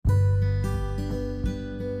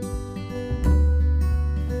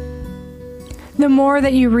The more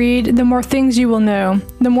that you read, the more things you will know.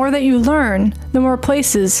 The more that you learn, the more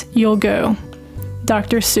places you'll go.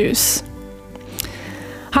 Dr. Seuss.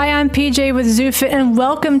 Hi, I'm PJ with ZooFit, and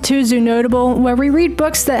welcome to Zoonotable, where we read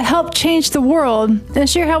books that help change the world and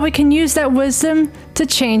share how we can use that wisdom to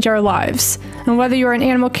change our lives. And whether you're an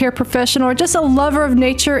animal care professional or just a lover of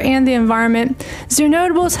nature and the environment,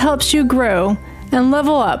 Zoonotables helps you grow and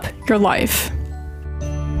level up your life.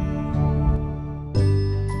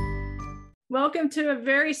 Welcome to a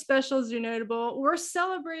very special Zoonotable. We're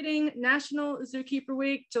celebrating National Zookeeper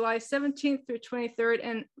Week, July 17th through 23rd.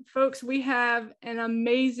 And folks, we have an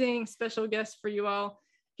amazing special guest for you all.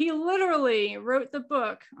 He literally wrote the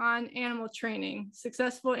book on animal training.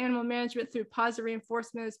 Successful Animal Management Through Positive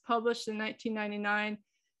Reinforcement is published in 1999.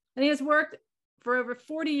 And he has worked for over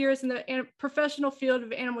 40 years in the professional field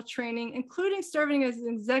of animal training, including serving as an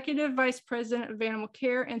Executive Vice President of Animal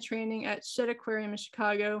Care and Training at Shedd Aquarium in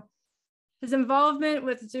Chicago. His involvement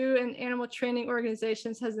with zoo and animal training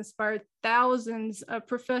organizations has inspired thousands of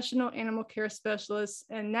professional animal care specialists,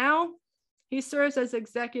 and now he serves as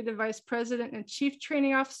Executive Vice President and Chief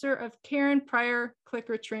Training Officer of Karen Pryor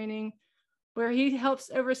Clicker Training, where he helps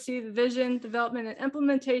oversee the vision, development, and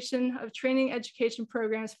implementation of training education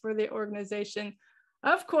programs for the organization.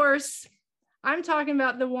 Of course, I'm talking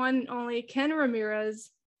about the one and only Ken Ramirez,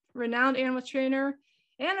 renowned animal trainer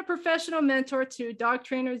and a professional mentor to dog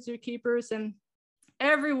trainers, zookeepers, and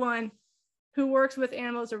everyone who works with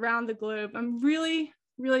animals around the globe. I'm really,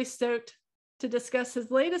 really stoked to discuss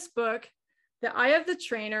his latest book, The Eye of the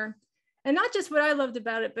Trainer, and not just what I loved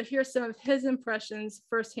about it, but hear some of his impressions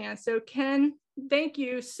firsthand. So Ken, thank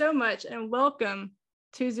you so much and welcome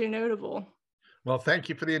to Zoonotable. Well, thank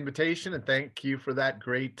you for the invitation and thank you for that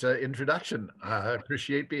great introduction. I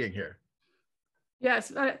appreciate being here.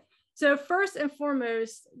 Yes. So first and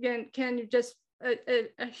foremost, again, Ken, you're just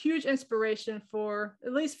a huge inspiration for,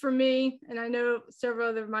 at least for me, and I know several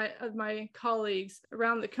other of my colleagues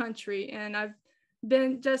around the country. And I've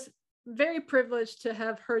been just very privileged to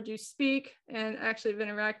have heard you speak and actually have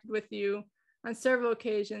interacted with you on several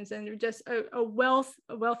occasions. And you're just a wealth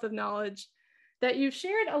of knowledge that you've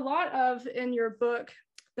shared a lot of in your book,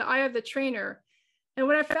 The Eye of the Trainer. And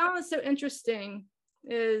what I found so interesting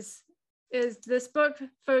is this book,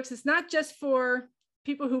 folks, is not just for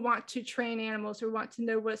people who want to train animals, who want to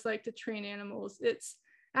know what it's like to train animals. It's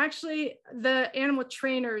actually the animal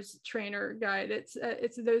trainer's trainer guide. It's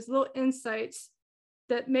those little insights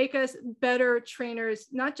that make us better trainers,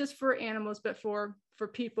 not just for animals, but for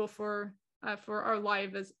people, for our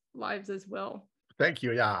lives as well. Thank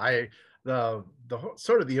you. Yeah, the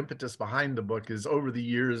sort of the impetus behind the book is over the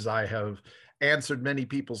years I have answered many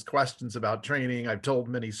people's questions about training. I've told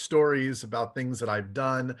many stories about things that I've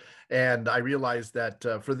done, and I realized that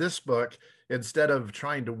for this book, instead of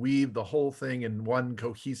trying to weave the whole thing in one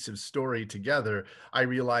cohesive story together, I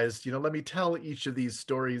realized, let me tell each of these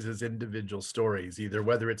stories as individual stories, either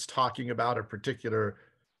whether it's talking about a particular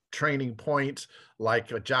training point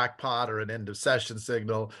like a jackpot or an end of session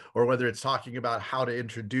signal, or whether it's talking about how to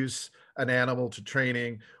introduce an animal to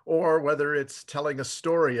training, or whether it's telling a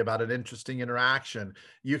story about an interesting interaction.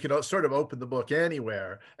 You can sort of open the book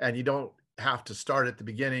anywhere, and you don't have to start at the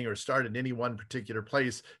beginning or start in any one particular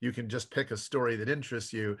place. You can just pick a story that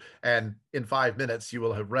interests you, and in 5 minutes you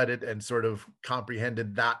will have read it and sort of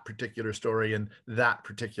comprehended that particular story and that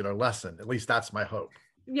particular lesson. At least that's my hope.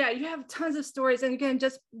 Yeah, you have tons of stories. And again,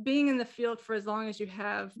 just being in the field for as long as you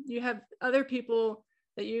have other people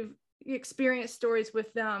that you've experienced stories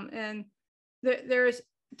with them. And there's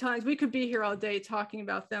times we could be here all day talking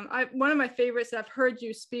about them. One of my favorites that I've heard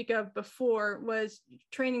you speak of before was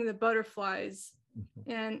training the butterflies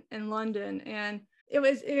in London. And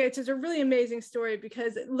it's just a really amazing story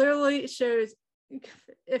because it literally shows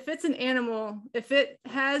if it's an animal, if it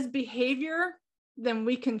has behavior, then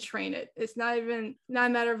we can train it. It's not a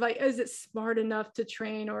matter of like, is it smart enough to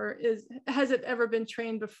train, or has it ever been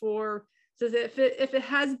trained before? So if it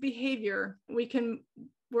has behavior, we can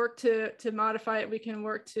work to modify it. We can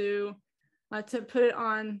work to put it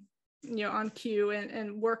on, on cue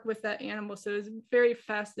and work with that animal. So it's very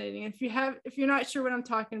fascinating. If you're not sure what I'm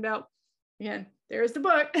talking about, again, there's the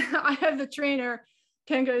book. I have the trainer.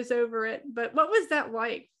 Ken goes over it. But what was that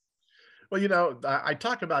like? Well, I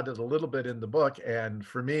talk about it a little bit in the book, and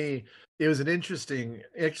for me, it was an interesting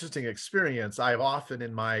experience. I've often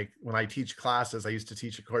when I teach classes, I used to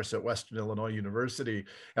teach a course at Western Illinois University,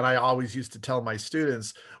 and I always used to tell my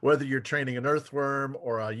students, whether you're training an earthworm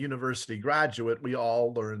or a university graduate, we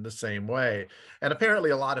all learn the same way. And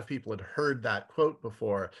apparently a lot of people had heard that quote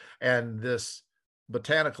before, and this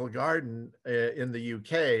botanical garden in the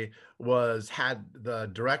UK had the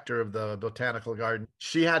director of the botanical garden.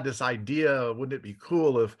 She had this idea, wouldn't it be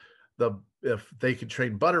cool if they could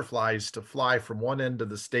train butterflies to fly from one end of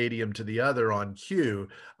the stadium to the other on cue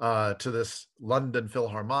to this London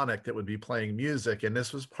Philharmonic that would be playing music. And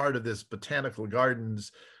this was part of this botanical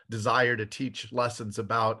garden's desire to teach lessons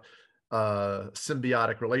about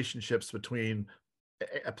symbiotic relationships between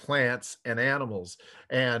plants and animals.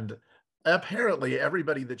 And apparently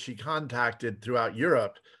everybody that she contacted throughout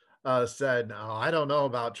Europe said, oh, I don't know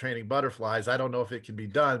about training butterflies. I don't know if it can be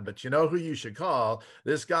done, but you know who you should call?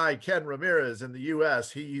 This guy, Ken Ramirez in the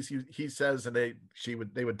US. He says, and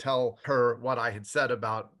they would tell her what I had said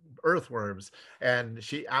about earthworms. And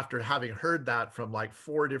she, after having heard that from like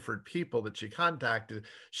 4 different people that she contacted,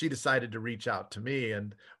 she decided to reach out to me.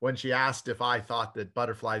 And when she asked if I thought that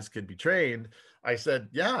butterflies could be trained, I said,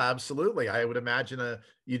 yeah, absolutely. I would imagine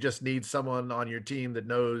you just need someone on your team that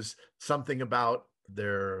knows something about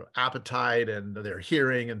their appetite and their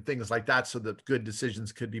hearing and things like that so that good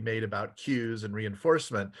decisions could be made about cues and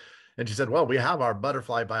reinforcement. And she said, well, we have our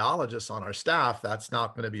butterfly biologists on our staff. That's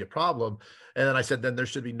not going to be a problem. And then I said, then there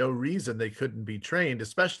should be no reason they couldn't be trained,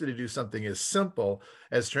 especially to do something as simple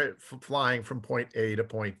as flying from point A to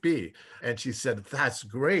point B. And she said, that's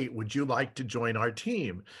great. Would you like to join our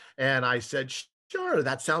team? And I said, sure,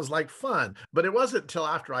 that sounds like fun. But it wasn't until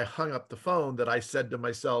after I hung up the phone that I said to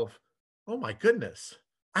myself, oh my goodness,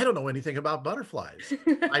 I don't know anything about butterflies.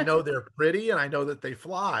 I know they're pretty and I know that they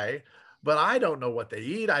fly, but I don't know what they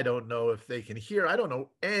eat. I don't know if they can hear. I don't know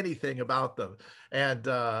anything about them. And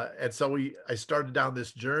so I started down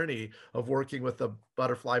this journey of working with the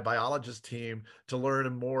butterfly biologist team to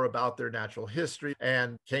learn more about their natural history,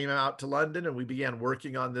 and came out to London and we began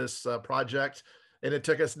working on this project. And it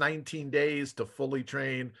took us 19 days to fully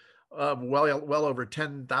train well over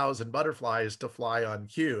 10,000 butterflies to fly on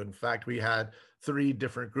cue. In fact, we had 3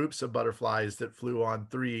 different groups of butterflies that flew on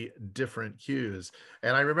 3 different cues.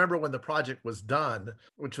 And I remember when the project was done,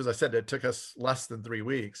 which, as I said, it took us less than 3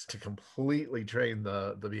 weeks to completely train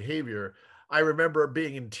the behavior. I remember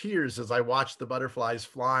being in tears as I watched the butterflies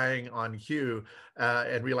flying on cue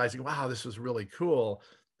and realizing, wow, this was really cool.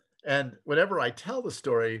 And whenever I tell the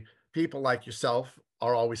story, people like yourself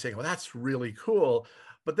are always saying, well, that's really cool.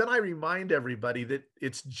 But then I remind everybody that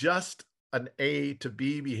it's just an A to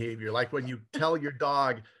B behavior. Like when you tell your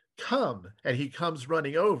dog, come, and he comes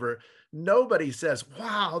running over, nobody says,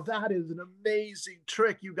 wow, that is an amazing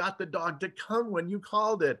trick. You got the dog to come when you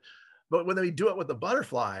called it. But when they do it with the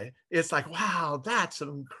butterfly, it's like, wow, that's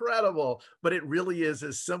incredible. But it really is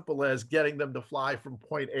as simple as getting them to fly from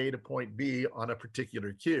point A to point B on a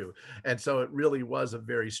particular cue. And so it really was a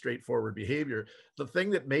very straightforward behavior. The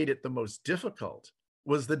thing that made it the most difficult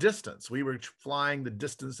was the distance. We were flying the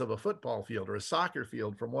distance of a football field or a soccer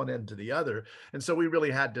field from one end to the other. And so we really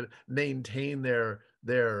had to maintain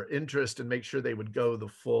their interest and make sure they would go the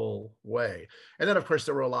full way. And then, of course,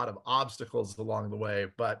 there were a lot of obstacles along the way,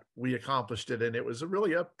 but we accomplished it. And it was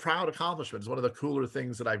really a proud accomplishment. It's one of the cooler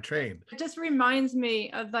things that I've trained. It just reminds me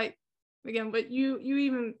of, like, again, what you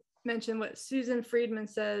even mentioned, what Susan Friedman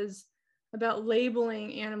says about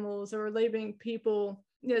labeling animals or labeling people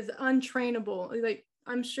as untrainable. Like,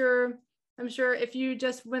 I'm sure if you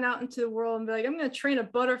just went out into the world and be like, I'm going to train a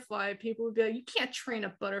butterfly, people would be like, you can't train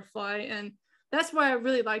a butterfly. And that's why I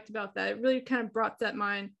really liked about that. It really kind of brought that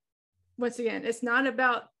mind. Once again, it's not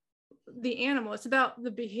about the animal, it's about the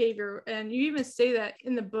behavior. And you even say that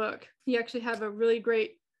in the book. You actually have a really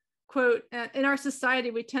great quote. In our society,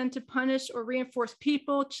 we tend to punish or reinforce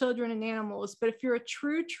people, children, and animals. But if you're a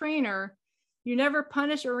true trainer, you never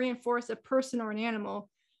punish or reinforce a person or an animal.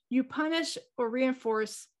 You punish or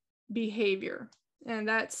reinforce behavior. And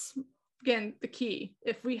that's, again, the key.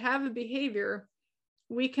 If we have a behavior,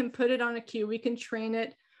 we can put it on a cue, we can train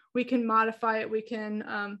it, we can modify it, we can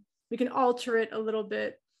alter it a little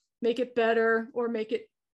bit, make it better, or make it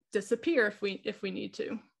disappear if we need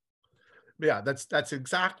to. Yeah, that's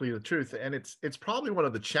exactly the truth. And it's probably one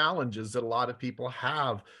of the challenges that a lot of people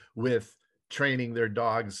have with training their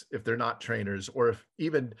dogs if they're not trainers, or if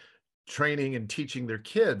even training and teaching their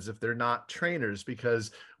kids if they're not trainers,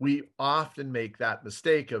 because we often make that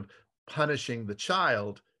mistake of punishing the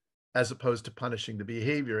child as opposed to punishing the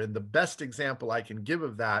behavior. And the best example I can give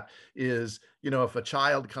of that is, if a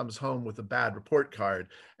child comes home with a bad report card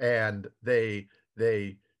and they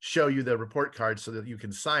show you the report card so that you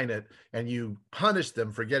can sign it, and you punish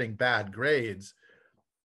them for getting bad grades,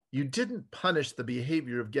 you didn't punish the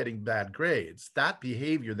behavior of getting bad grades. That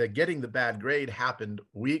behavior, that getting the bad grade, happened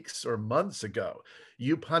weeks or months ago.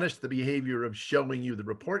 You punished the behavior of showing you the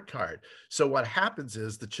report card. So what happens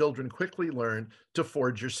is the children quickly learn to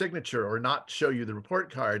forge your signature or not show you the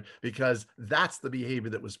report card, because that's the behavior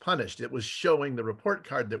that was punished. It was showing the report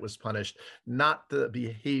card that was punished, not the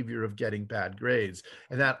behavior of getting bad grades.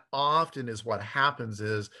 And that often is what happens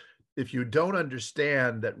is, if you don't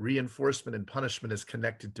understand that reinforcement and punishment is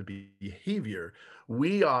connected to behavior,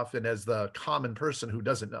 we often, as the common person who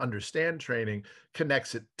doesn't understand training,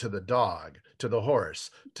 connects it to the dog, to the horse,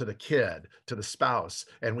 to the kid, to the spouse,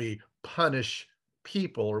 and we punish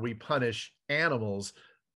people or we punish animals.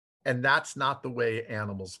 And that's not the way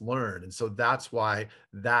animals learn. And so that's why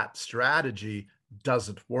that strategy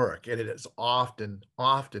doesn't work. And it is often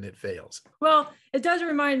it fails. Well, it does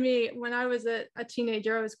remind me, when I was a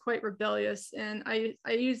teenager, I was quite rebellious. And I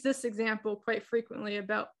use this example quite frequently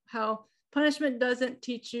about how punishment doesn't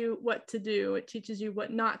teach you what to do. It teaches you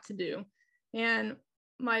what not to do. And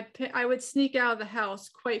I would sneak out of the house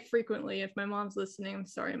quite frequently. If my mom's listening, I'm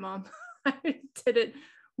sorry, Mom. I did it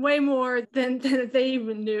way more than they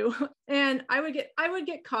even knew. And I would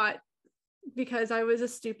get caught because I was a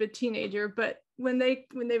stupid teenager. But when they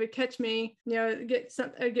would catch me, I'd get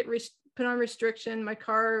put on restriction, my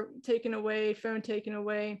car taken away, phone taken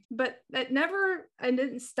away. But I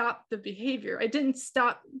didn't stop the behavior. I didn't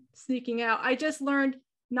stop sneaking out. I just learned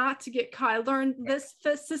not to get caught. I learned this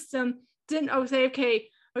system didn't, I would say, okay,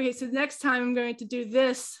 so next time I'm going to do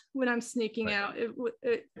this when I'm sneaking out. It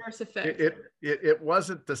worse effect. It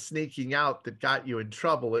wasn't the sneaking out that got you in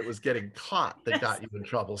trouble. It was getting caught that got you in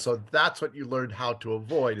trouble. So that's what you learned how to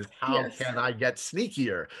avoid, is how can I get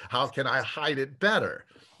sneakier? How can I hide it better?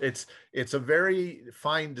 It's a very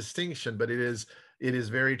fine distinction, but it is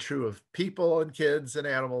very true of people and kids and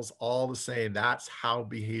animals all the same. That's how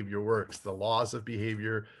behavior works. The laws of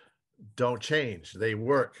behavior don't change. They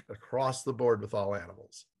work across the board with all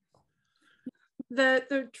animals.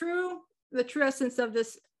 The true essence of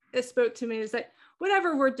this, it spoke to me, is that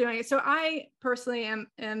whatever we're doing. So I personally am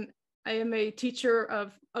a teacher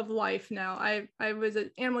of life now. I was an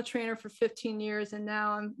animal trainer for 15 years, and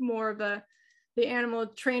now I'm more of the animal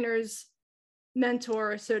trainer's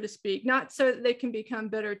mentor, so to speak, not so that they can become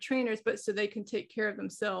better trainers, but so they can take care of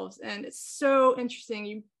themselves. And it's so interesting.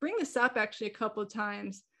 You bring this up actually a couple of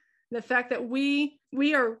times. The fact that we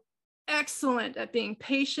are excellent at being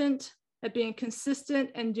patient, at being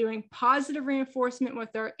consistent, and doing positive reinforcement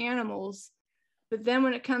with our animals. But then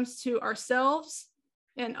when it comes to ourselves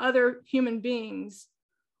and other human beings,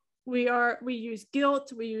 we use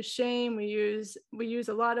guilt, we use shame, we use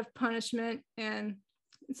a lot of punishment. And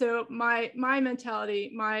so my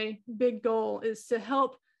mentality, my big goal is to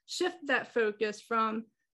help shift that focus from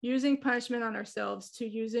using punishment on ourselves to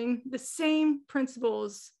using the same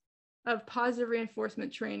principles of positive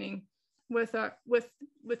reinforcement training with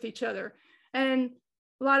each other. And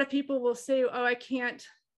a lot of people will say, oh, I can't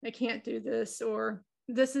do this, or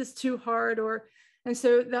this is too hard, and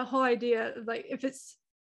so the whole idea of, like, if it's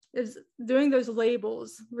is doing those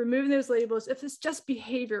labels, removing those labels. If it's just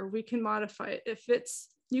behavior, we can modify it.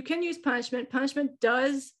 You can use punishment. Punishment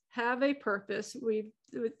does have a purpose. We've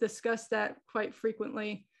discussed that quite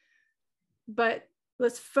frequently, but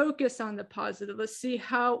let's focus on the positive. Let's see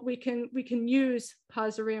how we can use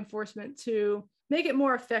positive reinforcement to make it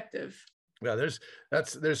more effective. Yeah,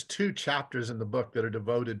 there's 2 chapters in the book that are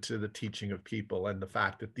devoted to the teaching of people, and the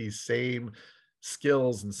fact that these same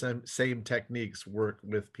skills and same techniques work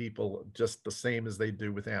with people just the same as they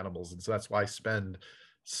do with animals. And so that's why I spend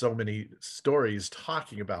so many stories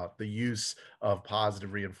talking about the use of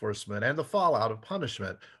positive reinforcement and the fallout of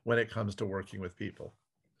punishment when it comes to working with people.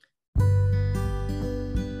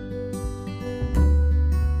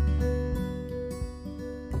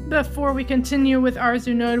 Before we continue with our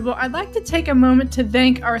Zoonotable, I'd like to take a moment to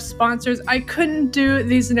thank our sponsors. I couldn't do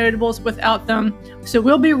these Zoonotables without them, so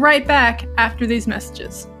we'll be right back after these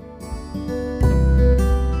messages.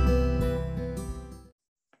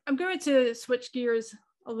 I'm going to switch gears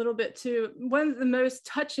a little bit to one of the most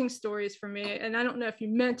touching stories for me, and I don't know if you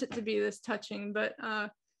meant it to be this touching, but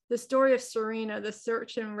the story of Serena, the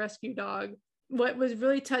search and rescue dog. What was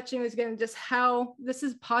really touching was, again, just how this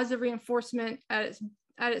is positive reinforcement at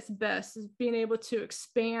its best, is being able to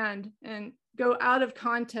expand and go out of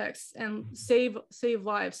context and save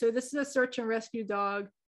lives. So this is a search and rescue dog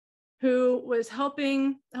who was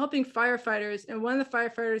helping firefighters, and one of the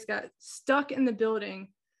firefighters got stuck in the building.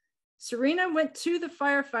 Serena went to the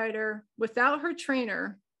firefighter without her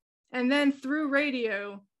trainer, and then through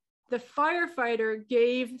radio, the firefighter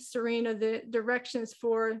gave Serena the directions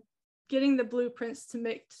for getting the blueprints to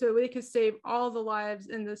make so we could save all the lives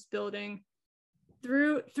in this building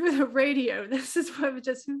through the radio. This is what was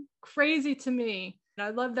just crazy to me. And I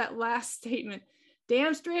love that last statement.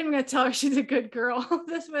 Damn straight, I'm going to tell her she's a good girl.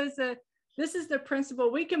 This is the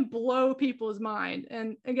principle. We can blow people's mind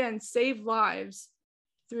and again save lives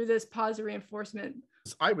through this positive reinforcement.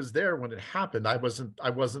 I was there when it happened. I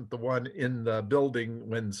wasn't the one in the building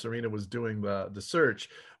when Serena was doing the search,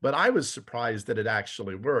 but I was surprised that it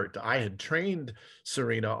actually worked. I had trained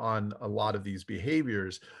Serena on a lot of these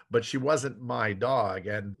behaviors, but she wasn't my dog.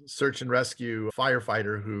 And search and rescue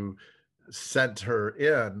firefighter who sent her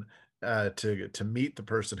in to meet the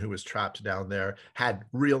person who was trapped down there had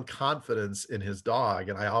real confidence in his dog,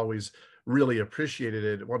 and I always really appreciated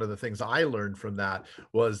it. One of the things I learned from that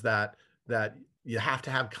was that you have to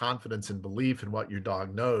have confidence and belief in what your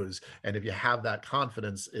dog knows, and if you have that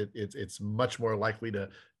confidence, it's much more likely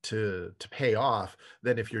to pay off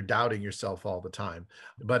than if you're doubting yourself all the time.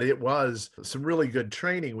 But it was some really good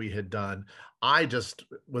training we had done. I just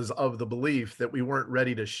was of the belief that we weren't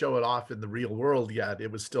ready to show it off in the real world yet.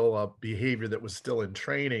 It was still a behavior that was still in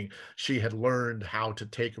training. She had learned how to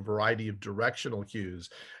take a variety of directional cues,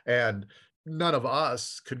 and none of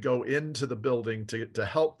us could go into the building to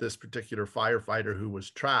help this particular firefighter who was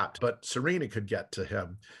trapped, but Serena could get to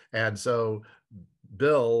him. And so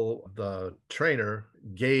Bill, the trainer,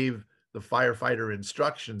 gave the firefighter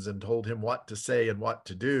instructions and told him what to say and what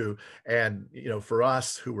to do. And, for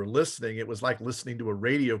us who were listening, it was like listening to a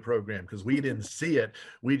radio program because we didn't see it.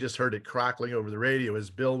 We just heard it crackling over the radio as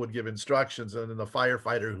Bill would give instructions. And then the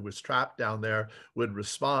firefighter who was trapped down there would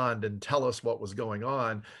respond and tell us what was going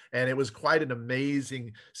on. And it was quite an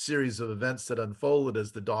amazing series of events that unfolded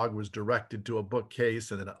as the dog was directed to a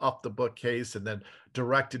bookcase and then up the bookcase and then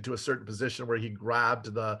directed to a certain position where he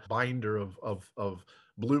grabbed the binder of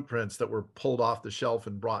blueprints that were pulled off the shelf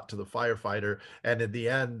and brought to the firefighter. And in the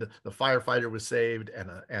end, the firefighter was saved,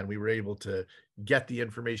 and we were able to get the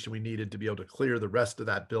information we needed to be able to clear the rest of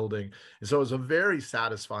that building. And so it was a very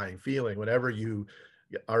satisfying feeling whenever you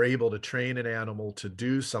are able to train an animal to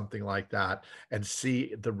do something like that and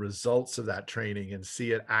see the results of that training and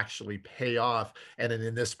see it actually pay off. And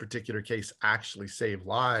in this particular case, actually save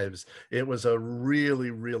lives. It was a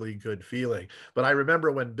really, really good feeling. But I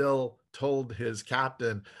remember when Bill told his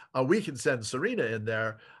captain, we can send Serena in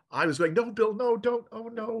there. I was going, no, Bill, no, don't. Oh,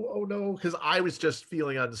 no, oh, no. Because I was just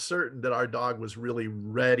feeling uncertain that our dog was really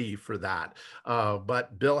ready for that.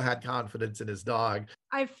 But Bill had confidence in his dog.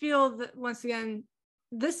 I feel that once again,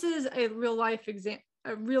 this is a real life and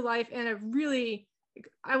a really,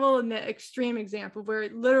 I will admit, extreme example where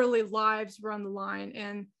literally lives were on the line,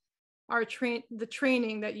 and the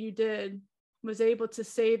training that you did was able to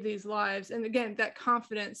save these lives. And again, that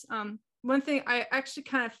confidence. One thing I actually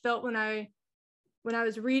kind of felt when I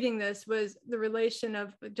was reading this was the relation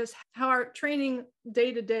of just how our training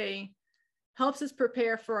day to day helps us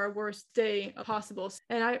prepare for our worst day possible.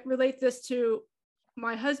 And I relate this to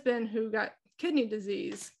my husband who got kidney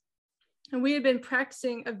disease, and we had been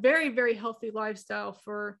practicing a very, very healthy lifestyle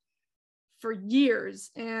for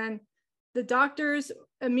years, and the doctors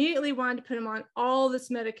immediately wanted to put him on all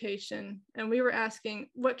this medication, and we were asking,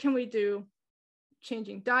 what can we do?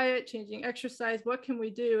 Changing diet, changing exercise, what can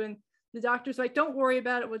we do? And the doctor's like, don't worry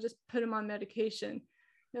about it, we'll just put him on medication.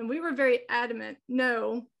 And we were very adamant,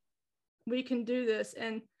 no, we can do this.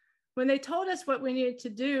 And when they told us what we needed to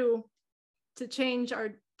do to change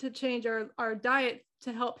our diet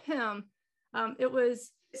to help him, it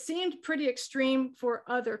seemed pretty extreme for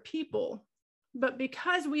other people. But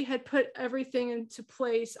because we had put everything into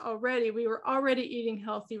place already, we were already eating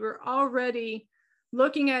healthy, we were already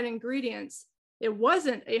looking at ingredients, it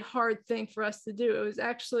wasn't a hard thing for us to do. It was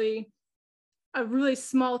actually a really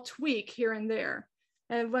small tweak here and there.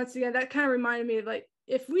 And once again, that kind of reminded me of, like,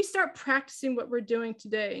 if we start practicing what we're doing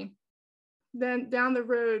today, then down the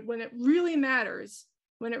road, when it really matters,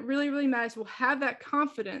 really matters, we'll have that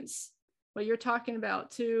confidence, what you're talking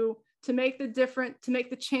about, to make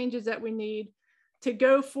the changes that we need to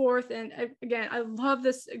go forth. And again, I love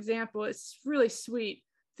this example. It's really sweet.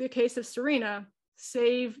 The case of Serena,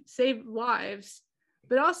 save lives,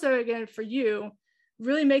 but also, again, for you,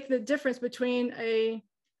 really make the difference between a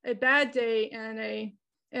bad day and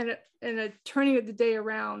a turning of the day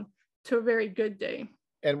around to a very good day.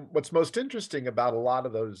 And what's most interesting about a lot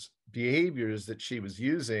of those behaviors that she was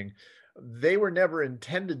using, they were never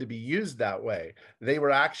intended to be used that way. They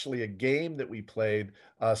were actually a game that we played.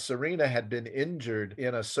 Serena had been injured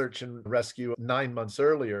in a search and rescue 9 months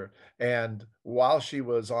earlier. And while she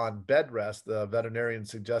was on bed rest, the veterinarian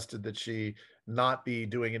suggested that she not be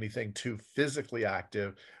doing anything too physically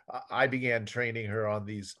active, I began training her on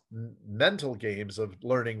these mental games of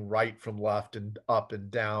learning right from left and up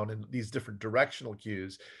and down and these different directional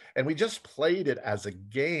cues. And we just played it as a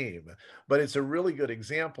game, but it's a really good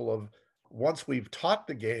example of once we've taught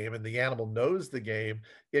the game and the animal knows the game,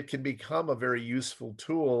 it can become a very useful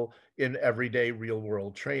tool in everyday real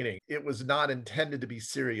world training. It was not intended to be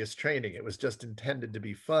serious training. It was just intended to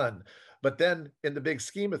be fun. But then in the big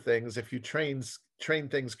scheme of things, if you train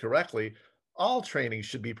things correctly, all training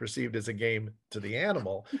should be perceived as a game to the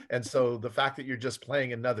animal. And so the fact that you're just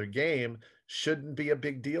playing another game shouldn't be a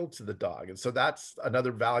big deal to the dog. And so that's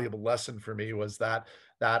another valuable lesson for me was that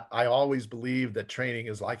I always believed that training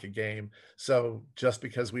is like a game. So just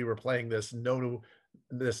because we were playing this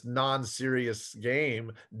non-serious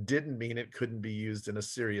game didn't mean it couldn't be used in a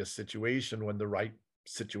serious situation when the right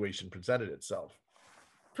situation presented itself.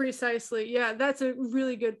 Precisely. Yeah, that's a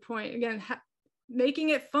really good point. Again, making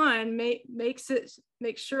it fun makes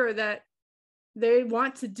sure that they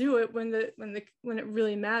want to do it when it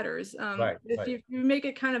really matters. Right, If right. you make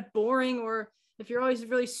it kind of boring, or if you're always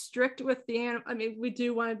really strict with the animal, I mean, we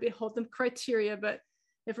do want to hold them criteria, but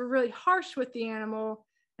if we're really harsh with the animal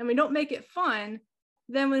and we don't make it fun,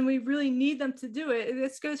 then when we really need them to do it,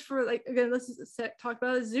 this goes for, like, again, let's talk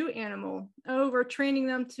about a zoo animal. Oh, we're training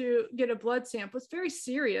them to get a blood sample. It's very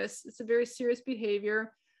serious. It's a very serious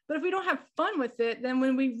behavior. But if we don't have fun with it, then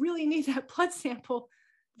when we really need that blood sample,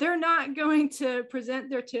 they're not going to present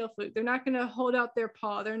their tail fluke. They're not going to hold out their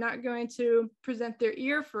paw. They're not going to present their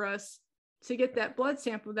ear for us to get that blood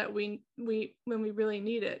sample that we when we really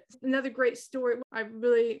need it. Another great story I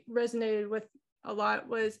really resonated with a lot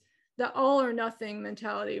was the all or nothing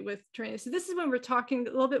mentality with training. So this is when we're talking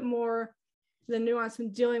a little bit more the nuance when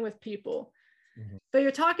dealing with people. Mm-hmm. But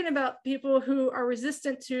you're talking about people who are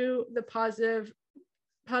resistant to the positive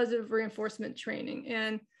reinforcement training.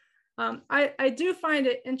 And I do find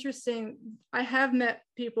it interesting. I have met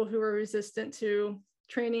people who are resistant to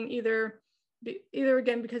training, either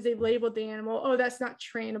again, because they've labeled the animal, oh, that's not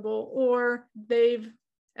trainable, or they've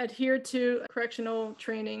adhered to correctional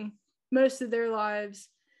training most of their lives.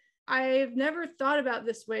 I've never thought about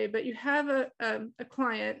this way, but you have a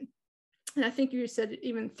client, and I think you said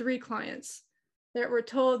even 3 clients that were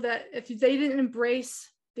told that if they didn't embrace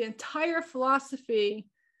the entire philosophy,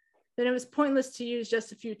 then it was pointless to use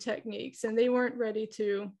just a few techniques, and they weren't ready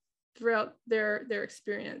to throughout their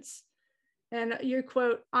experience. And your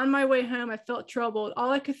quote, "On my way home, I felt troubled.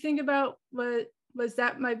 All I could think about was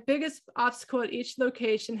that my biggest obstacle at each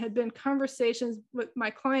location had been conversations with my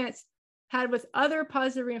clients had with other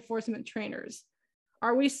positive reinforcement trainers.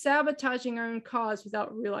 Are we sabotaging our own cause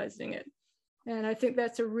without realizing it?" And I think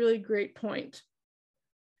that's a really great point.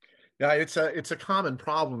 Yeah, it's a common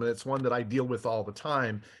problem, and it's one that I deal with all the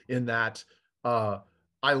time in that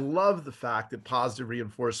I love the fact that positive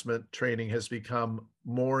reinforcement training has become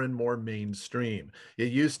more and more mainstream.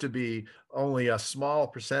 It used to be only a small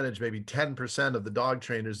percentage, maybe 10% of the dog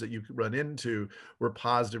trainers that you could run into were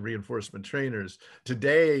positive reinforcement trainers.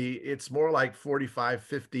 Today, it's more like 45,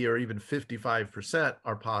 50, or even 55%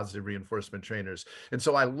 are positive reinforcement trainers. And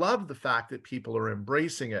so I love the fact that people are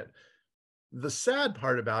embracing it. The sad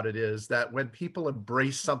part about it is that when people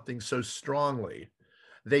embrace something so strongly,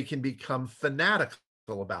 they can become fanatical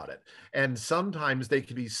about it. And sometimes they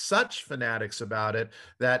can be such fanatics about it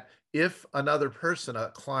that if another person, a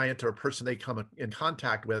client or a person they come in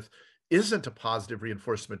contact with, isn't a positive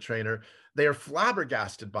reinforcement trainer, they are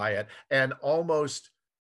flabbergasted by it and almost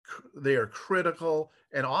they are critical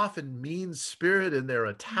and often mean-spirited in their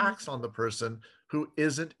attacks on the person who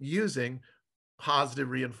isn't using positive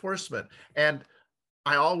reinforcement. And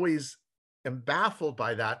I always am baffled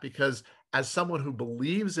by that because as someone who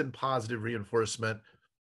believes in positive reinforcement,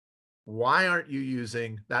 why aren't you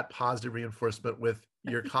using that positive reinforcement with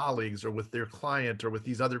your colleagues or with their client or with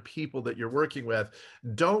these other people that you're working with?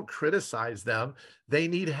 Don't criticize them. They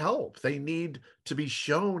need help. They need to be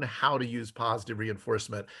shown how to use positive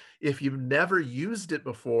reinforcement. If you've never used it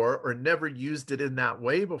before or never used it in that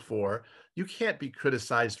way before, you can't be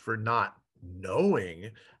criticized for not knowing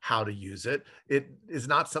how to use it. It is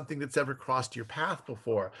not something that's ever crossed your path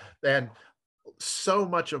before. And so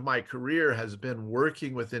much of my career has been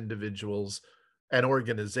working with individuals and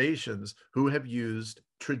organizations who have used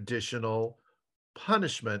traditional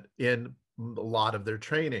punishment in a lot of their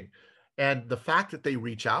training. And the fact that they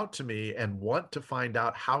reach out to me and want to find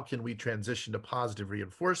out how can we transition to positive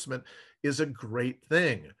reinforcement is a great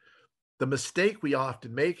thing. The mistake we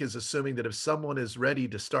often make is assuming that if someone is ready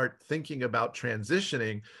to start thinking about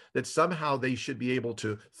transitioning, that somehow they should be able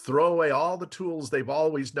to throw away all the tools they've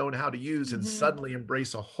always known how to use and Mhm. suddenly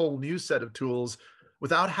embrace a whole new set of tools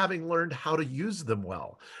without having learned how to use them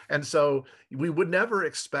well. And so we would never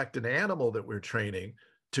expect an animal that we're training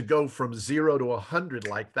to go from 0 to 100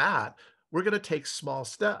 like that. We're going to take small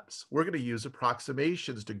steps. We're going to use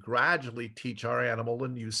approximations to gradually teach our animal a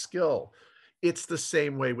new skill. It's the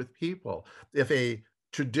same way with people. If a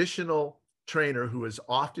traditional trainer who has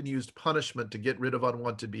often used punishment to get rid of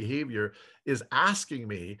unwanted behavior is asking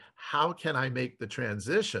me, how can I make the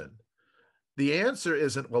transition? The answer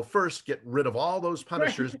isn't, well, first get rid of all those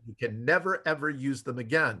punishers. Right. You can never, ever use them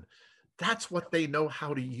again. That's what they know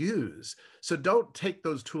how to use. So don't take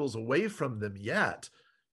those tools away from them yet.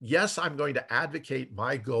 Yes, I'm going to advocate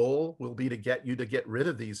my goal will be to get you to get rid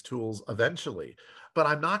of these tools eventually, but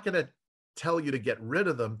I'm not going to tell you to get rid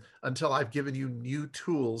of them until I've given you new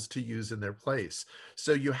tools to use in their place.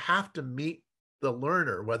 So you have to meet the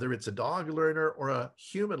learner, whether it's a dog learner or a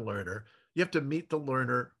human learner, you have to meet the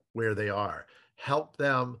learner where they are, help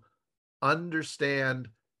them understand,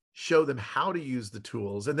 show them how to use the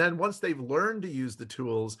tools. And then once they've learned to use the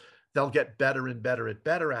tools, they'll get better and better and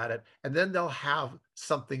better at it. And then they'll have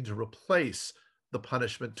something to replace the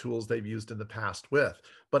punishment tools they've used in the past with.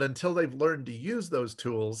 But until they've learned to use those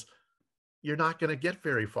tools, you're not going to get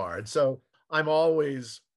very far. And so I'm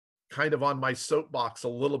always kind of on my soapbox a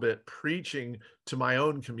little bit, preaching to my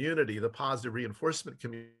own community, the positive reinforcement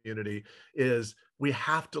community, is we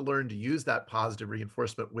have to learn to use that positive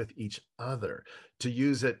reinforcement with each other, to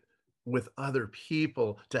use it with other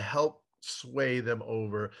people to help sway them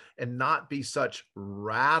over and not be such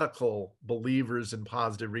radical believers in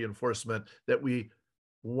positive reinforcement that we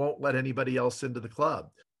won't let anybody else into the club.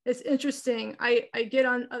 It's interesting. I get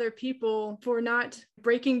on other people for not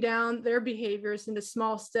breaking down their behaviors into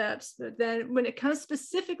small steps. But then when it comes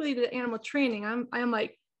specifically to animal training, I'm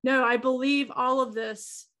like, no, I believe all of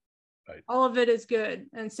this, Right. all of it is good.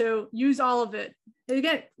 And so use all of it. And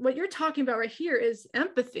again, what you're talking about right here is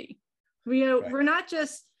empathy. Right. We're not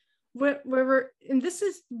just where we're, and this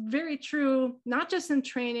is very true, not just in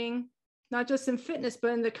training, not just in fitness,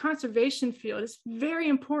 but in the conservation field. It's very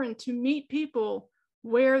important to meet people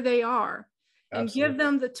where they are and give Absolutely.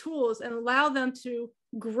 them the tools and allow them to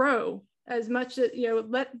grow as much as,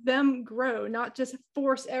 let them grow, not just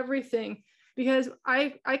force everything. Because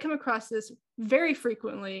I come across this very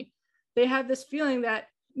frequently. They have this feeling that,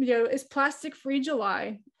 it's plastic free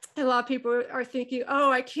July. A lot of people are thinking,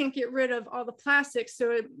 oh, I can't get rid of all the plastics,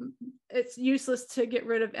 so it's useless to get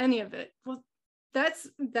rid of any of it. Well, that's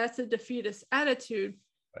a defeatist attitude.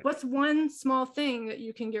 Right. What's one small thing that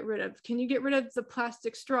you can get rid of? Can you get rid of the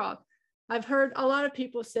plastic straw? I've heard a lot of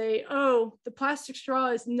people say, oh, the plastic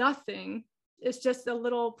straw is nothing. It's just a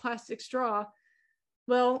little plastic straw.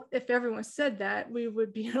 Well, if everyone said that, we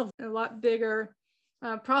would be in a lot bigger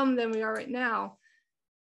problem than we are right now.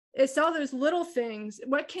 It's all those little things.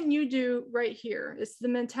 What can you do right here? It's the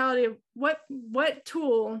mentality of what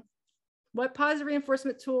tool, what positive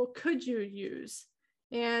reinforcement tool could you use?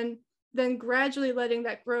 And then gradually letting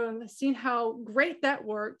that grow and seeing how great that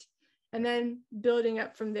worked, and then building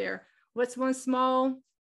up from there. What's one small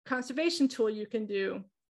conservation tool you can do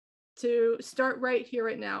to start right here,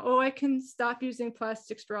 right now? Oh, I can stop using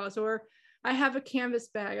plastic straws, or I have a canvas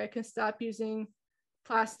bag. I can stop using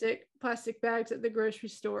plastic bags at the grocery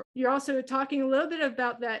store. You're also talking a little bit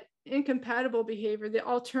about that incompatible behavior, the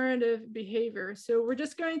alternative behavior. So we're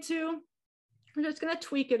just going to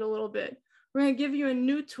tweak it a little bit. We're going to give you a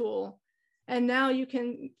new tool, and now you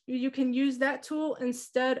can use that tool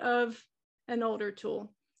instead of an older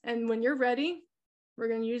tool. And when you're ready, we're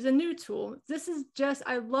going to use a new tool. This is just,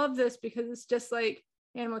 I love this because it's just like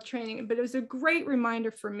animal training, but it was a great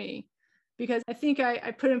reminder for me, because I think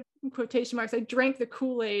I put in quotation marks, I drank the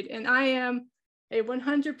Kool-Aid, and I am a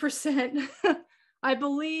 100%, I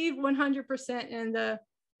believe 100% in the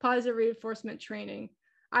positive reinforcement training.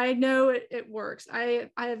 I know it works. I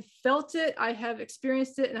have felt it, I have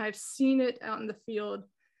experienced it, and I've seen it out in the field.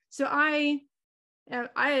 So I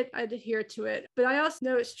adhere to it. But I also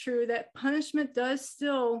know it's true that punishment does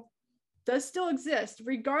still exist,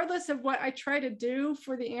 regardless of what I try to do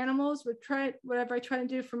for the animals, whatever I try to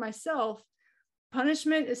do for myself.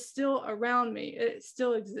 Punishment is still around me. It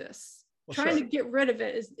still exists. Well, Trying sure. to get rid of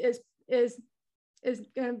it is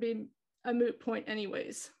going to be a moot point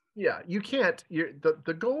anyways. Yeah, you can't.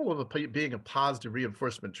 The goal of being a positive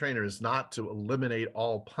reinforcement trainer is not to eliminate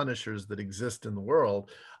all punishers that exist in the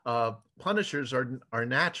world. Punishers are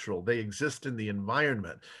natural; they exist in the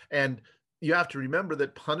environment, and you have to remember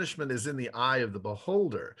that punishment is in the eye of the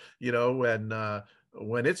beholder. You know,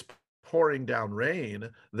 when it's pouring down rain,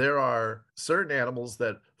 there are certain animals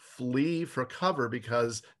that flee for cover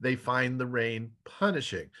because they find the rain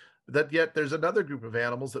punishing. That yet there's another group of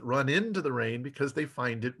animals that run into the rain because they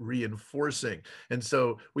find it reinforcing. And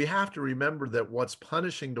so we have to remember that what's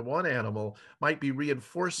punishing to one animal might be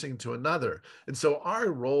reinforcing to another. And so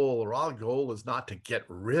our role or our goal is not to get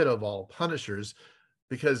rid of all punishers,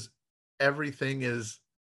 because everything is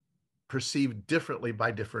perceived differently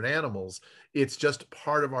by different animals. It's just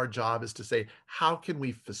part of our job is to say, how can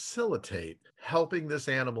we facilitate helping this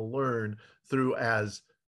animal learn through as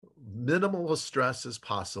minimal a stress as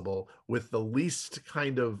possible, with the least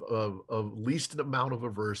kind of least amount of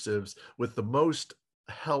aversives, with the most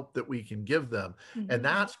help that we can give them. And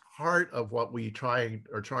that's part of what we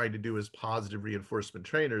are trying to do as positive reinforcement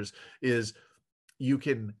trainers. Is you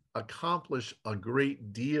can accomplish a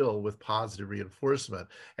great deal with positive reinforcement.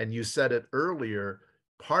 And you said it earlier,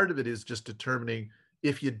 part of it is just determining,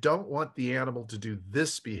 if you don't want the animal to do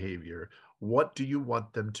this behavior, what do you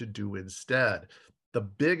want them to do instead? The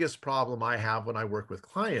biggest problem I have when I work with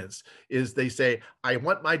clients is they say, I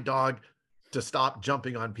want my dog to stop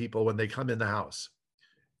jumping on people when they come in the house.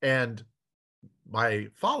 And my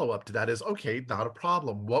follow-up to that is, okay, not a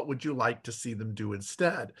problem. What would you like to see them do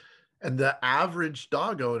instead? And the average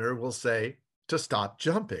dog owner will say, to stop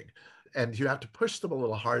jumping. And you have to push them a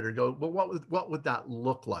little harder, go, well, what would that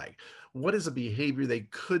look like? What is a behavior they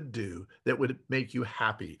could do that would make you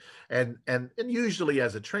happy? And usually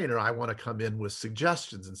as a trainer, I want to come in with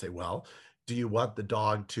suggestions and say, well, do you want the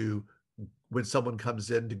dog to, when someone comes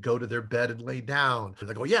in, to go to their bed and lay down? And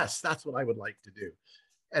they go, yes, that's what I would like to do.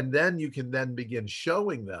 And then you can then begin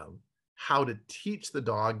showing them how to teach the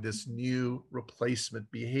dog this new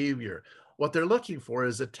replacement behavior. What they're looking for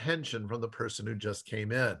is attention from the person who just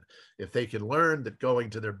came in. If they can learn that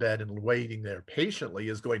going to their bed and waiting there patiently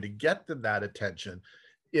is going to get them that attention,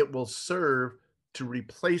 it will serve to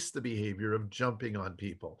replace the behavior of jumping on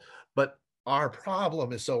people. But our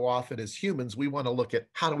problem is, so often as humans, we want to look at,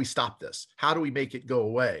 how do we stop this? How do we make it go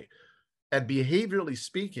away? And behaviorally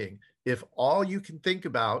speaking, if all you can think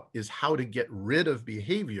about is how to get rid of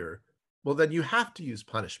behavior, well, then you have to use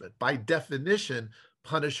punishment. By definition,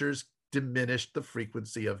 punishers diminish the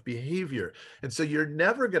frequency of behavior. And so you're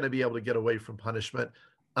never going to be able to get away from punishment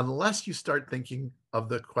unless you start thinking of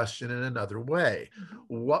the question in another way.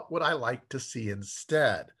 What would I like to see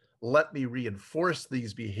instead? Let me reinforce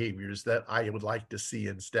these behaviors that I would like to see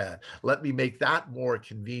instead. Let me make that more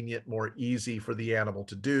convenient, more easy for the animal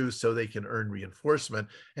to do so they can earn reinforcement.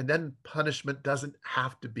 And then punishment doesn't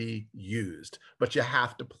have to be used, but you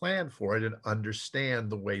have to plan for it and understand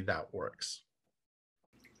the way that works.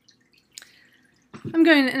 I'm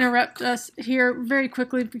going to interrupt us here very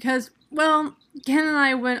quickly because, well, Ken and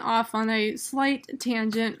I went off on a slight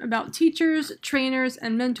tangent about teachers, trainers,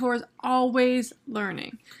 and mentors always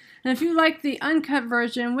learning. And if you like the uncut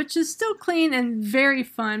version, which is still clean and very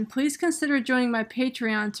fun, please consider joining my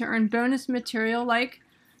Patreon to earn bonus material like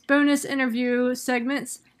bonus interview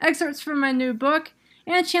segments, excerpts from my new book,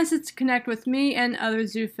 and chances to connect with me and other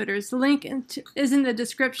zoofitters. The link is in the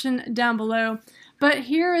description down below. But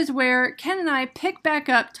here is where Ken and I pick back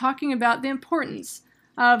up talking about the importance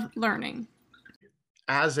of learning.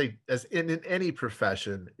 As in any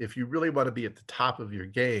profession, if you really want to be at the top of your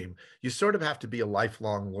game, you sort of have to be a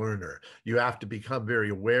lifelong learner. You have to become very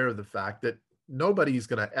aware of the fact that nobody's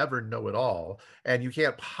going to ever know it all, and you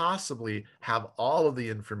can't possibly have all of the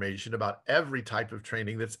information about every type of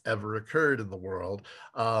training that's ever occurred in the world.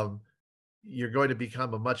 You're going to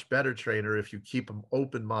become a much better trainer if you keep an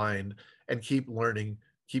open mind and keep learning,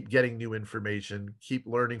 keep getting new information, keep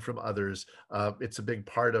learning from others. It's a big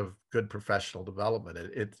part of good professional development.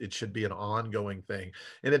 It should be an ongoing thing.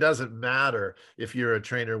 And it doesn't matter if you're a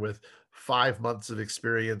trainer with 5 months of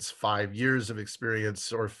experience, 5 years of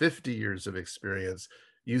experience, or 50 years of experience,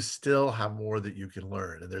 you still have more that you can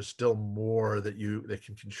learn. And there's still more that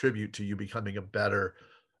can contribute to you becoming a better,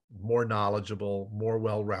 more knowledgeable, more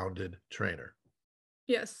well-rounded trainer.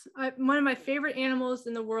 Yes, one of my favorite animals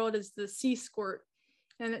in the world is the sea squirt.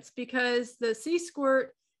 And it's because the sea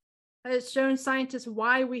squirt has shown scientists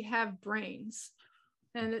why we have brains.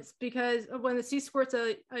 And it's because when the sea squirt's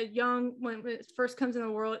a young, when it first comes in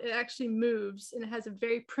the world, it actually moves and it has a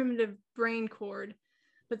very primitive brain cord.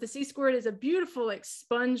 But the sea squirt is a beautiful, like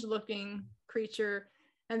sponge looking creature.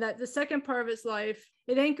 And that the second part of its life,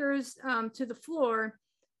 it anchors to the floor.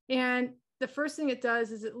 And the first thing it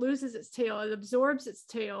does is it loses its tail. It absorbs its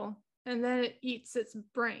tail, and then it eats its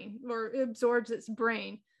brain, or it absorbs its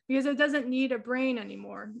brain, because it doesn't need a brain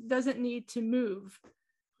anymore. It doesn't need to move.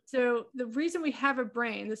 So the reason we have a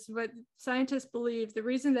brain, this is what scientists believe, the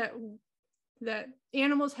reason that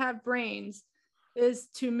animals have brains is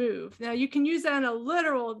to move. Now you can use that in a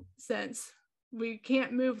literal sense. We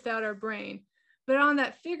can't move without our brain. But on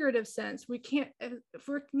that figurative sense, we can't, if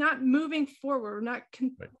we're not moving forward, we're not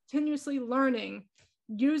continuously learning,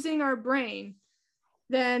 using our brain,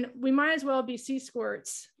 then we might as well be sea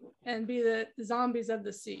squirts and be the zombies of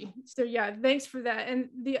the sea. So yeah, thanks for that. And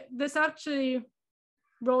this actually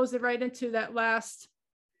rolls it right into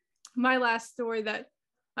my last story that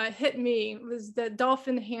hit me was the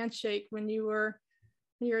dolphin handshake when you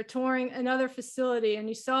were touring another facility and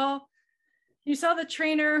you saw the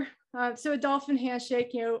trainer. So a dolphin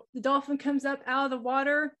handshake, the dolphin comes up out of the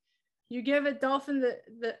water, you give a dolphin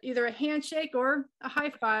the either a handshake or a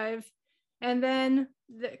high five, and then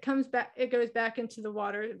it comes back, it goes back into the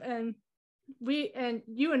water. And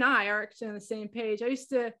you and I are actually on the same page. I used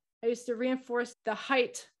to reinforce the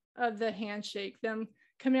height of the handshake, them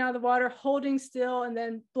coming out of the water, holding still, and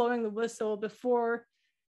then blowing the whistle before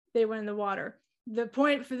they went in the water. The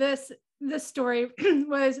point for this story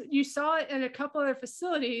was you saw it in a couple other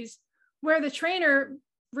facilities where the trainer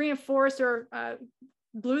reinforced or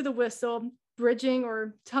blew the whistle, bridging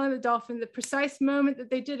or telling the dolphin the precise moment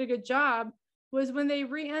that they did a good job was when they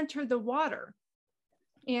re-entered the water.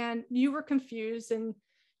 And you were confused and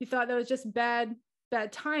you thought that was just bad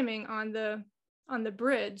timing on the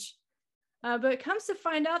bridge. But it comes to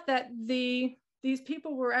find out that these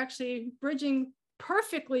people were actually bridging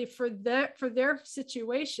perfectly for their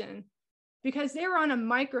situation, because they were on a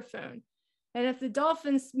microphone. And if the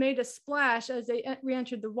dolphins made a splash as they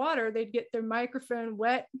re-entered the water, they'd get their microphone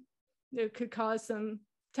wet. It could cause some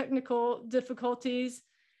technical difficulties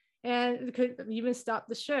and it could even stop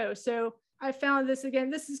the show. So I found this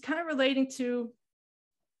is kind of relating to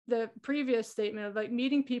the previous statement of like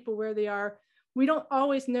meeting people where they are. We don't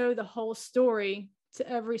always know the whole story to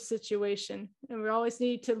every situation. And we always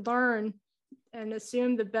need to learn and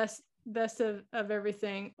assume the best of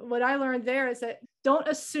everything. What I learned there is that don't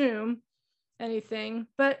assume anything,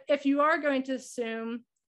 but if you are going to assume,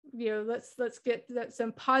 let's get that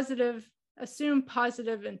assume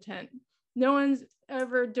positive intent. No one's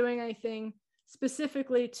ever doing anything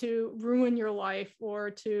specifically to ruin your life or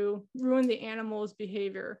to ruin the animal's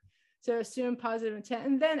behavior. So assume positive intent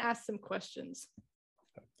and then ask some questions.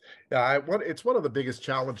 Yeah, it's one of the biggest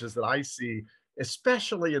challenges that I see,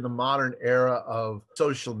 especially in the modern era of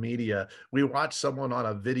social media. We watch someone on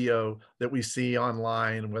a video that we see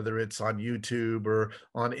online, whether it's on YouTube or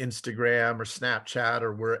on Instagram or Snapchat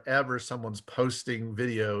or wherever someone's posting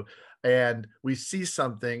video, and we see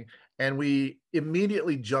something and we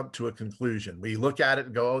immediately jump to a conclusion. We look at it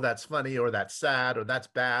and go, oh, that's funny, or that's sad, or that's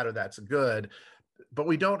bad, or that's good. But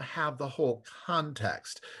we don't have the whole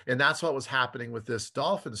context. And that's what was happening with this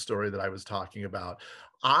dolphin story that I was talking about.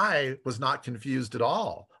 I was not confused at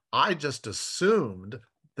all. I just assumed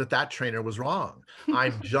that trainer was wrong. I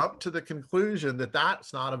jumped to the conclusion that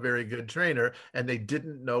that's not a very good trainer and they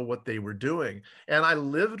didn't know what they were doing. And I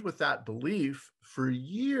lived with that belief for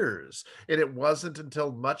years. And it wasn't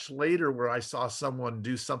until much later where I saw someone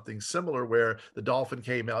do something similar where the dolphin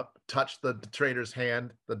came up, touched the trainer's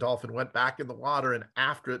hand, the dolphin went back in the water, and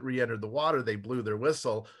after it re-entered the water, they blew their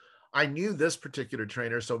whistle. I knew this particular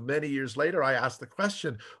trainer, so many years later, I asked the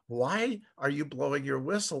question, why are you blowing your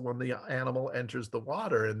whistle when the animal enters the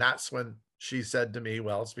water? And that's when she said to me,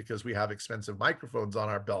 well, it's because we have expensive microphones on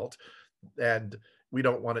our belt and we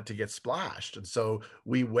don't want it to get splashed. And so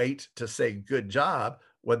we wait to say good job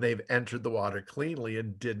when they've entered the water cleanly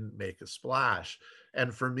and didn't make a splash.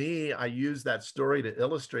 And for me, I use that story to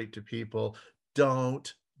illustrate to people,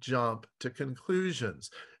 don't jump to conclusions.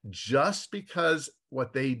 Just because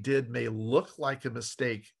what they did may look like a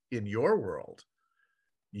mistake in your world,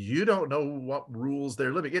 you don't know what rules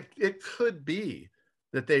they're living. It could be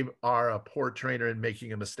that they are a poor trainer and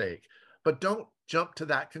making a mistake, but don't jump to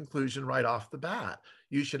that conclusion right off the bat.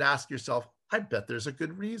 You should ask yourself, I bet there's a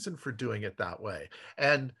good reason for doing it that way,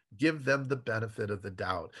 and give them the benefit of the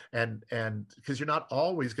doubt. And because you're not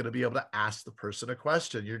always going to be able to ask the person a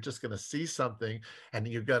question, you're just going to see something and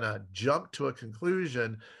you're going to jump to a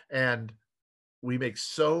conclusion. And we make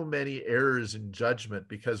so many errors in judgment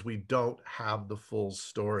because we don't have the full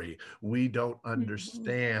story. We don't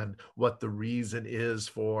understand what the reason is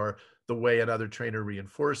for the way another trainer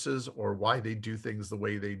reinforces or why they do things the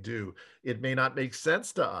way they do. It may not make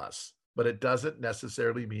sense to us, but it doesn't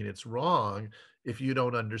necessarily mean it's wrong if you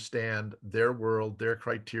don't understand their world, their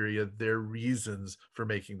criteria, their reasons for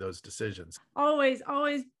making those decisions. Always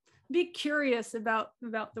be curious about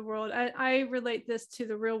the world. I relate this to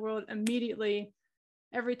the real world immediately.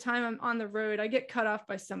 every time I'm on the road, I get cut off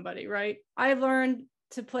by somebody, right? I learned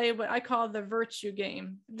to play what I call the virtue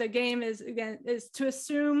game. The game is, again, is to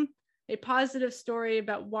assume a positive story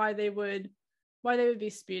about why they would be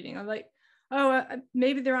speeding. I'm like, oh,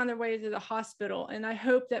 maybe they're on their way to the hospital, and I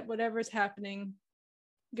hope that whatever's happening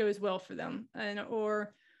goes well for them. And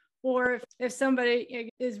or if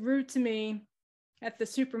somebody is rude to me at the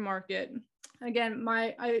supermarket, again,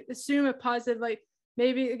 I assume a positive, like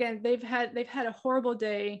maybe again they've had a horrible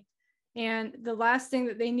day, and the last thing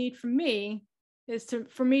that they need from me is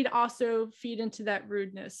for me to also feed into that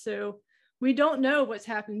rudeness. So we don't know what's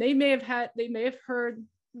happened. They may have heard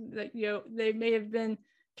that, they may have been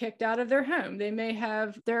kicked out of their home.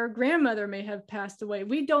 Their grandmother may have passed away.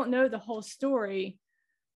 We don't know the whole story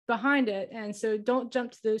behind it. And so don't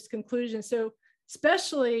jump to those conclusions. So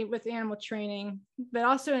especially with animal training, but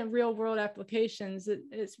also in real world applications,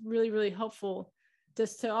 it's really, really helpful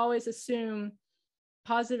just to always assume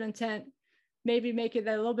positive intent, maybe make it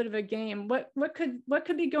a little bit of a game. What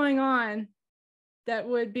could be going on that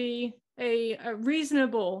would be a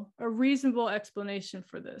reasonable explanation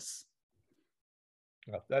for this?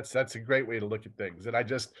 Well, that's a great way to look at things. And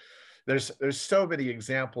there's so many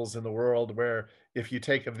examples in the world where if you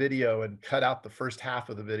take a video and cut out the first half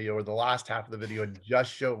of the video or the last half of the video and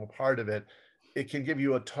just show a part of it, it can give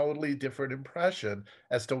you a totally different impression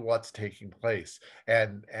as to what's taking place.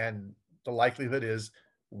 And the likelihood is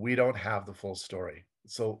we don't have the full story.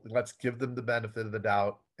 So let's give them the benefit of the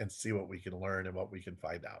doubt and see what we can learn and what we can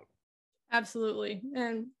find out. Absolutely.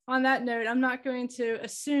 And on that note, I'm not going to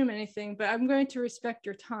assume anything, but I'm going to respect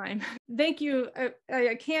your time. Thank you.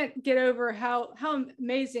 I can't get over how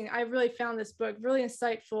amazing I really found this book, really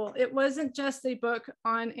insightful. It wasn't just a book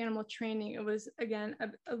on animal training. It was, again,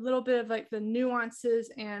 a little bit of like the nuances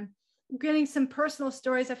and getting some personal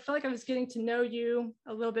stories. I felt like I was getting to know you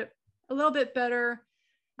a little bit better.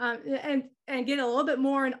 And get a little bit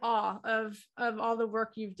more in awe of all the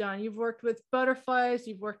work you've done. You've worked with butterflies,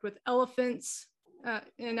 you've worked with elephants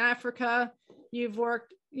in Africa, you've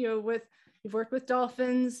worked with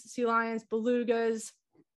dolphins, sea lions, belugas,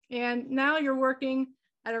 and now you're working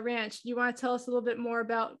at a ranch. You want to tell us a little bit more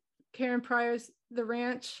about Karen Pryor's The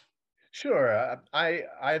Ranch? Sure. I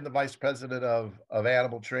am the vice president of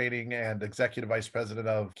animal training and executive vice president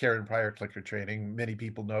of Karen Pryor Clicker Training. Many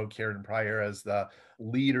people know Karen Pryor as the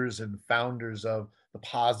leaders and founders of the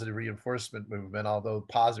positive reinforcement movement. Although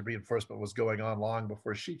positive reinforcement was going on long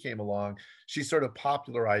before she came along, she sort of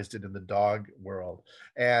popularized it in the dog world.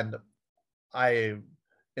 And I,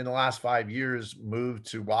 in the last 5 years, moved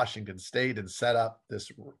to Washington State and set up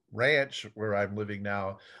this ranch where I'm living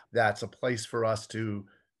now. That's a place for us to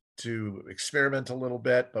experiment a little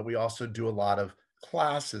bit, but we also do a lot of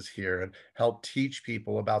classes here and help teach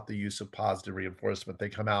people about the use of positive reinforcement. They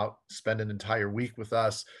come out, spend an entire week with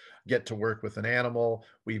us, get to work with an animal.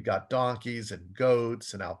 We've got donkeys and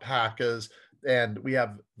goats and alpacas, and we have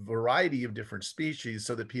a variety of different species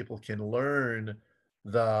so that people can learn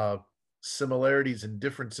the similarities and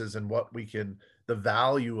differences and the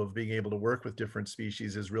value of being able to work with different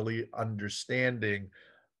species is really understanding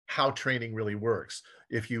how training really works.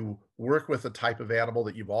 If you work with a type of animal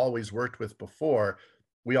that you've always worked with before,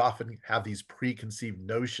 we often have these preconceived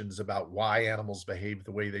notions about why animals behave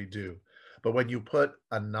the way they do. But when you put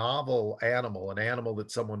a novel animal, an animal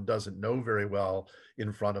that someone doesn't know very well,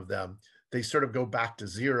 in front of them, they sort of go back to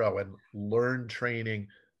zero and learn training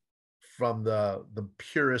from the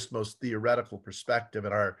purest, most theoretical perspective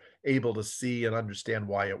and are able to see and understand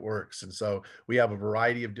why it works. And so we have a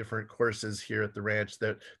variety of different courses here at the ranch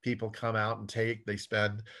that people come out and take. They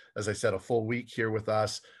spend, as I said, a full week here with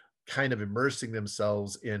us, kind of immersing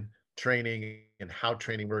themselves in training and how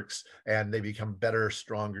training works, and they become better,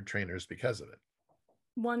 stronger trainers because of it.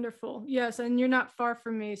 Wonderful. Yes, and you're not far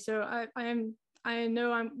from me. So I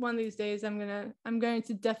know I'm one of these days I'm going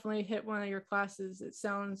to definitely hit one of your classes. It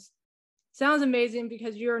sounds amazing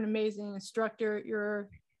because you're an amazing instructor. You're,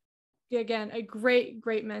 again, a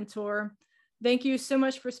great mentor. Thank you so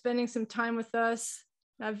much for spending some time with us.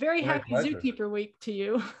 A very happy Zookeeper week to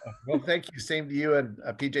you. Well, thank you. Same to you. And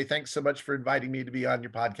PJ, thanks so much for inviting me to be on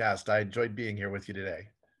your podcast. I enjoyed being here with you today.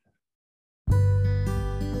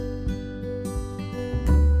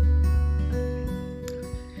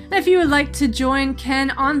 If you would like to join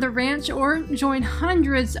Ken on the ranch or join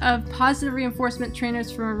hundreds of positive reinforcement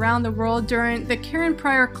trainers from around the world during the Karen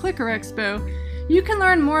Pryor Clicker Expo, you can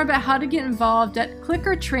learn more about how to get involved at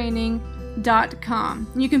clickertraining.com.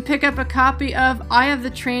 You can pick up a copy of Eye of the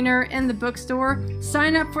Trainer in the bookstore,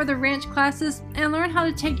 sign up for the ranch classes, and learn how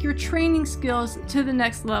to take your training skills to the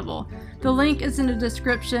next level. The link is in the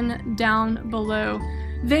description down below.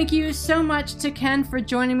 Thank you so much to Ken for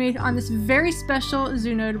joining me on this very special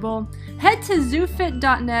Zoonotable. Head to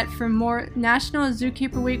zoofit.net for more National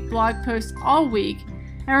Zookeeper Week blog posts all week.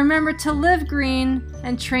 And remember to live green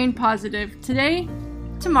and train positive today,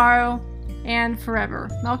 tomorrow, and forever.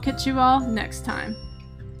 I'll catch you all next time.